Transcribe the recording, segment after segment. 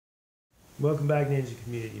Welcome back, Ninja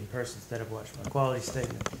Community. In persons that have watched my quality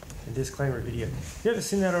statement and disclaimer video. If you haven't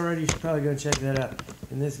seen that already, you should probably go and check that out.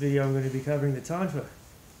 In this video, I'm going to be covering the Tonfa,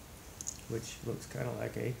 which looks kind of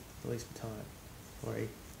like a police baton or a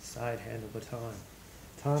side handle baton.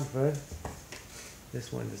 Tonfa,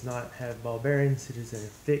 this one does not have ball bearings. It is an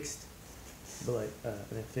affixed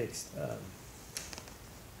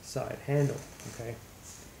side handle. Okay.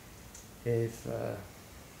 If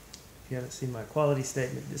you haven't seen my quality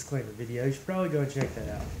statement disclaimer video, you should probably go and check that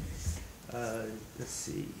out. Let's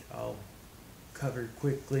see, I'll cover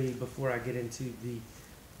quickly before I get into the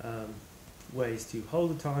ways to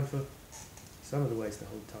hold the Tonfa, some of the ways to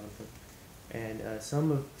hold the Tonfa, and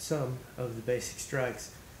some of the basic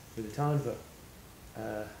strikes for the Tonfa.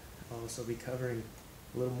 I'll also be covering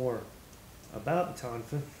a little more about the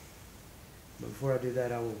Tonfa, but before I do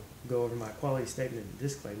that, I will go over my quality statement and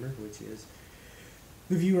disclaimer, which is: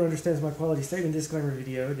 the viewer understands my quality statement disclaimer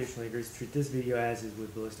video. Additionally, agrees to treat this video as is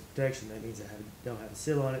with ballistic protection. That means I don't have a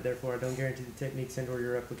seal on it. Therefore, I don't guarantee the techniques and/or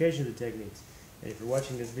your application of the techniques. And if you're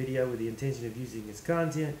watching this video with the intention of using its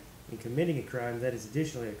content in committing a crime, that is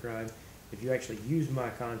additionally a crime. If you actually use my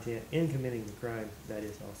content in committing the crime, that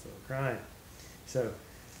is also a crime. So,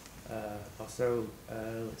 let's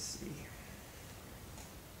see.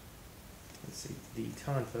 The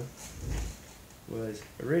Tonfa was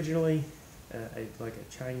originally like a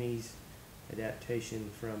Chinese adaptation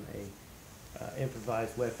from a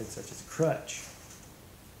improvised weapon such as a crutch,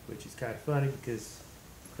 which is kind of funny because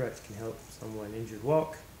crutch can help someone injured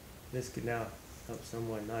walk. This could now help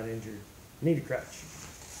someone not injured need a crutch.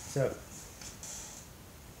 So,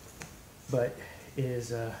 but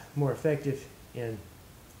is more effective in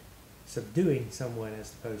subduing someone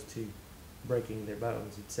as opposed to breaking their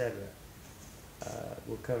bones, etc.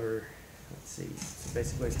 We'll cover, let's see, some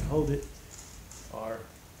basic ways to hold it.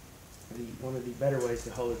 One of the better ways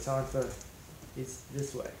to hold a Tonfa is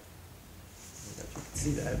this way. I don't know if you can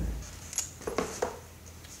see that.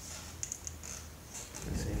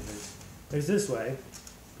 Let's see, there's this way.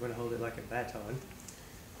 I'm going to hold it like a baton.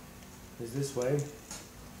 There's this way. Let's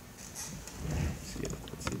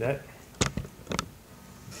see that.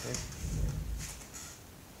 Okay.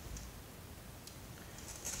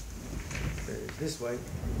 There's this way.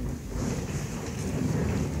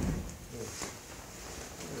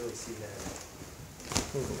 Really see that.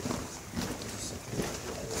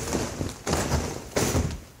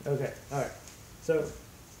 Okay, alright. So,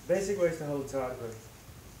 basic ways to hold the Tonfa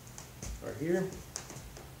are here,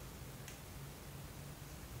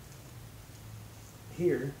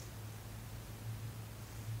 here,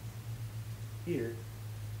 here,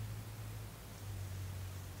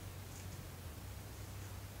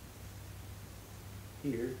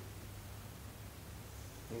 here.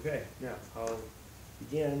 Okay, now I'll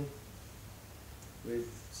begin with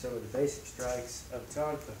some of the basic strikes of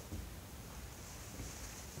Tonfa.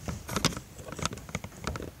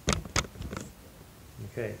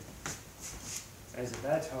 Okay, as a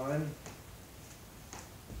baton,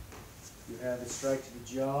 you have a strike to the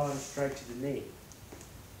jaw and a strike to the knee.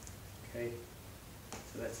 Okay,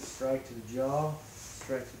 so that's a strike to the jaw,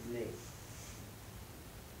 strike to the knee.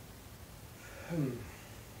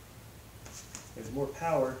 There's more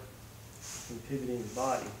power in pivoting the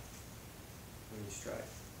body when you strike.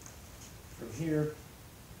 From here,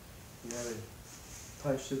 you have a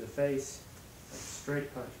punch to the face, like a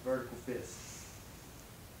straight punch, vertical fist.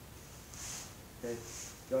 Okay.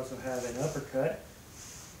 You also have an uppercut.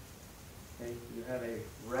 Okay. You have a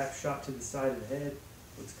wrap shot to the side of the head.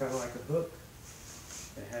 Looks kind of like a hook.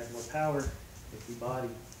 It has more power if the body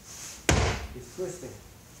is twisting.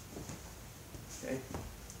 Okay.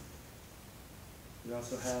 You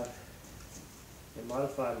also have a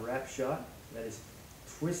modified wrap shot that is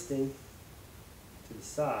twisting to the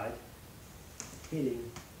side,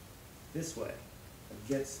 hitting this way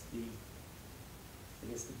against the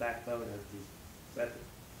backbone of the weapon,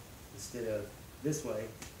 instead of this way,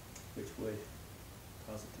 which would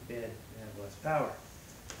cause it to bend and have less power.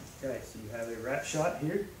 Okay, so you have a wrap shot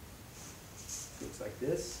here. Looks like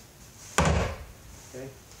this. Okay.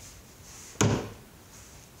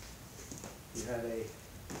 You have a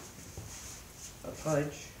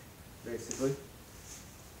punch, basically.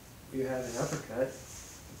 You have an uppercut.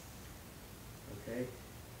 Okay.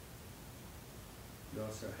 You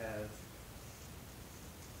also have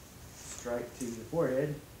strike to the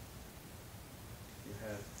forehead. You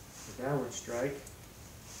have a downward strike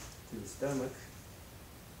to the stomach.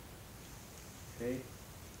 Okay.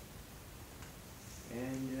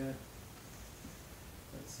 And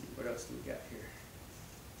let's see, what else do we got here?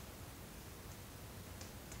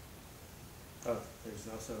 Oh, there's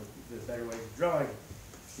also the better way of drawing.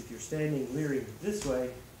 if you're standing leering this way,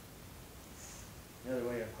 another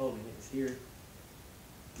way of holding it is here.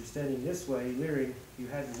 If you're standing this way, leering, you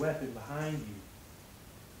have your weapon behind you,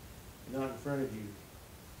 not in front of you.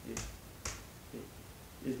 It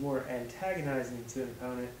is more antagonizing to an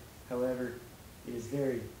opponent. However, it is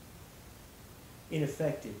very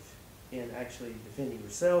ineffective in actually defending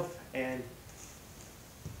yourself and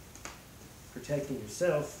protecting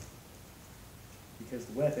yourself, because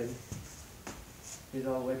the weapon is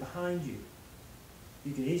all the way behind you.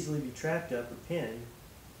 You can easily be trapped up or pinned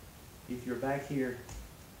if you're back here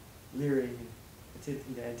leering and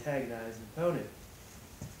attempting to antagonize an opponent.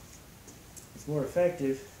 It's more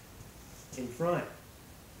effective in front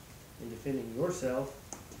in defending yourself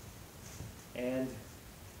and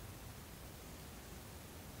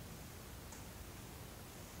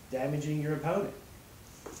damaging your opponent.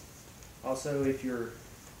 Also, if you're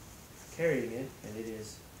carrying it, and it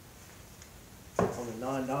is on the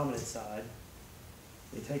non-dominant side,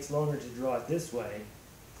 it takes longer to draw it this way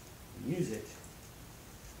and use it,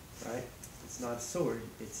 right? It's not a sword,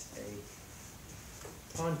 it's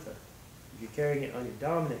a tonfa. If you're carrying it on your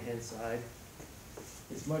dominant hand side,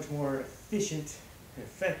 it's much more efficient and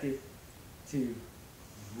effective to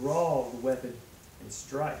draw the weapon and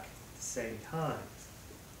strike at the same time,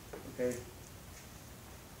 okay?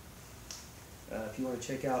 If you want to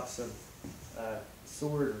check out some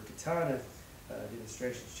sword or katana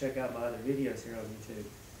demonstrations, check out my other videos here on YouTube.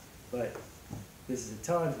 But this is a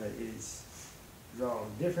tonfa. It is drawn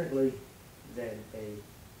differently than a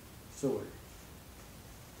sword.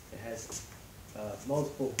 It has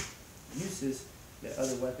multiple uses that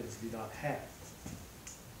other weapons do not have.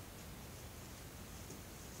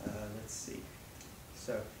 Let's see.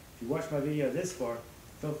 So if you watch my video this far,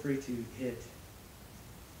 feel free to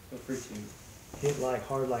hit like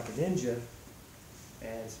hard like a ninja,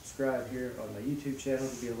 and subscribe here on my YouTube channel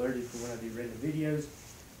to be alerted for when I do random videos.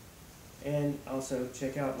 And also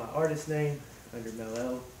check out my artist name under Mel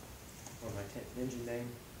L, or my 10th Ninja name,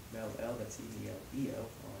 Mel L, that's E-L-E-O,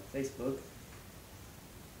 on Facebook.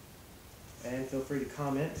 And feel free to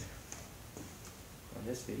comment on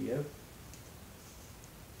this video.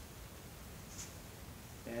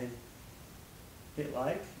 And hit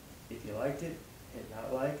like if you liked it. Hit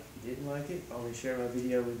not like if you didn't like it. Only share my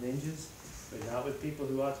video with ninjas, but not with people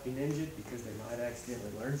who ought to be ninja, because they might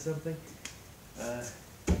accidentally learn something.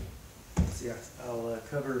 So yeah, I'll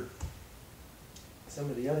cover some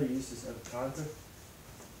of the other uses of tonfa.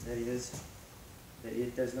 That is, that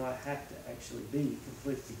it does not have to actually be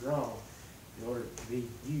completely drawn in order to be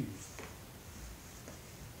used.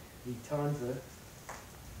 The tonfa,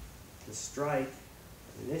 the strike,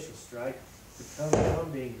 the initial strike, could come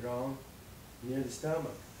from being drawn near the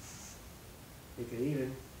stomach. It could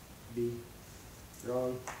even be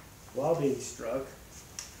drawn while being struck.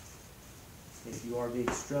 If you are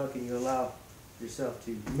being struck and you allow yourself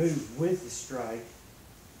to move with the strike,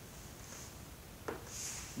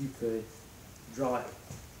 you could draw it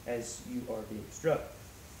as you are being struck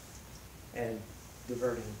and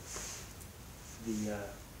diverting the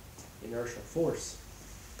inertial force.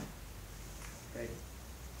 Okay,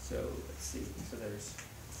 so let's see. So there's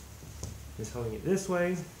just holding it this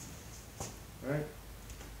way, right?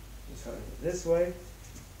 Just holding it this way.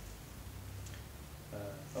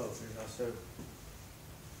 Oh, there's also,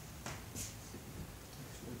 I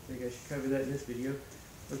think I should cover that in this video.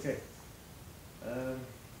 Okay. Holding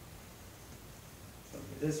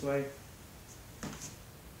it this way.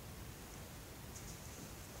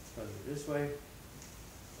 Holding it this way.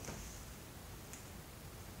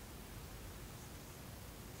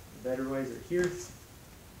 The better ways are here. And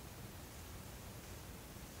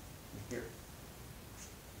here.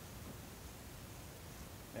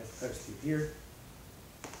 As opposed to here.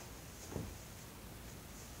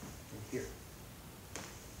 Here.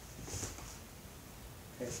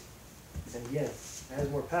 Okay. And again, it has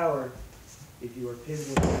more power if you are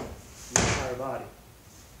pivoting the entire body.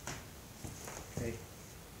 Okay.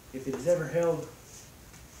 If it is ever held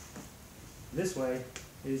this way,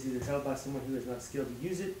 it is either held by someone who is not skilled to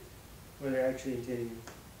use it, or they're actually intending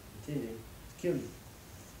to kill you.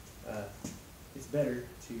 It's better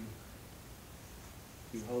to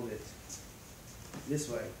hold it this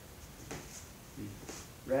way. The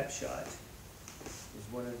wrap shot is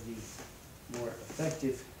one of the more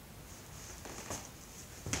effective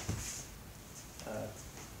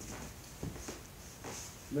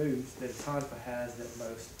moves that a tonfa has that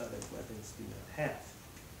most other weapons do not have.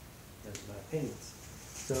 Those are my opinions.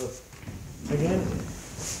 So, again,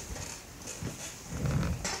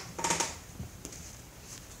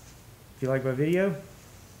 if you like my video,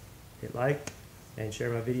 hit like, and share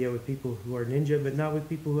my video with people who are ninja, but not with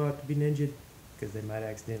people who ought to be ninja, because they might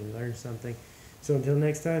accidentally learn something. So until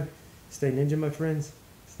next time, stay ninja, my friends.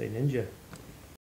 Stay ninja.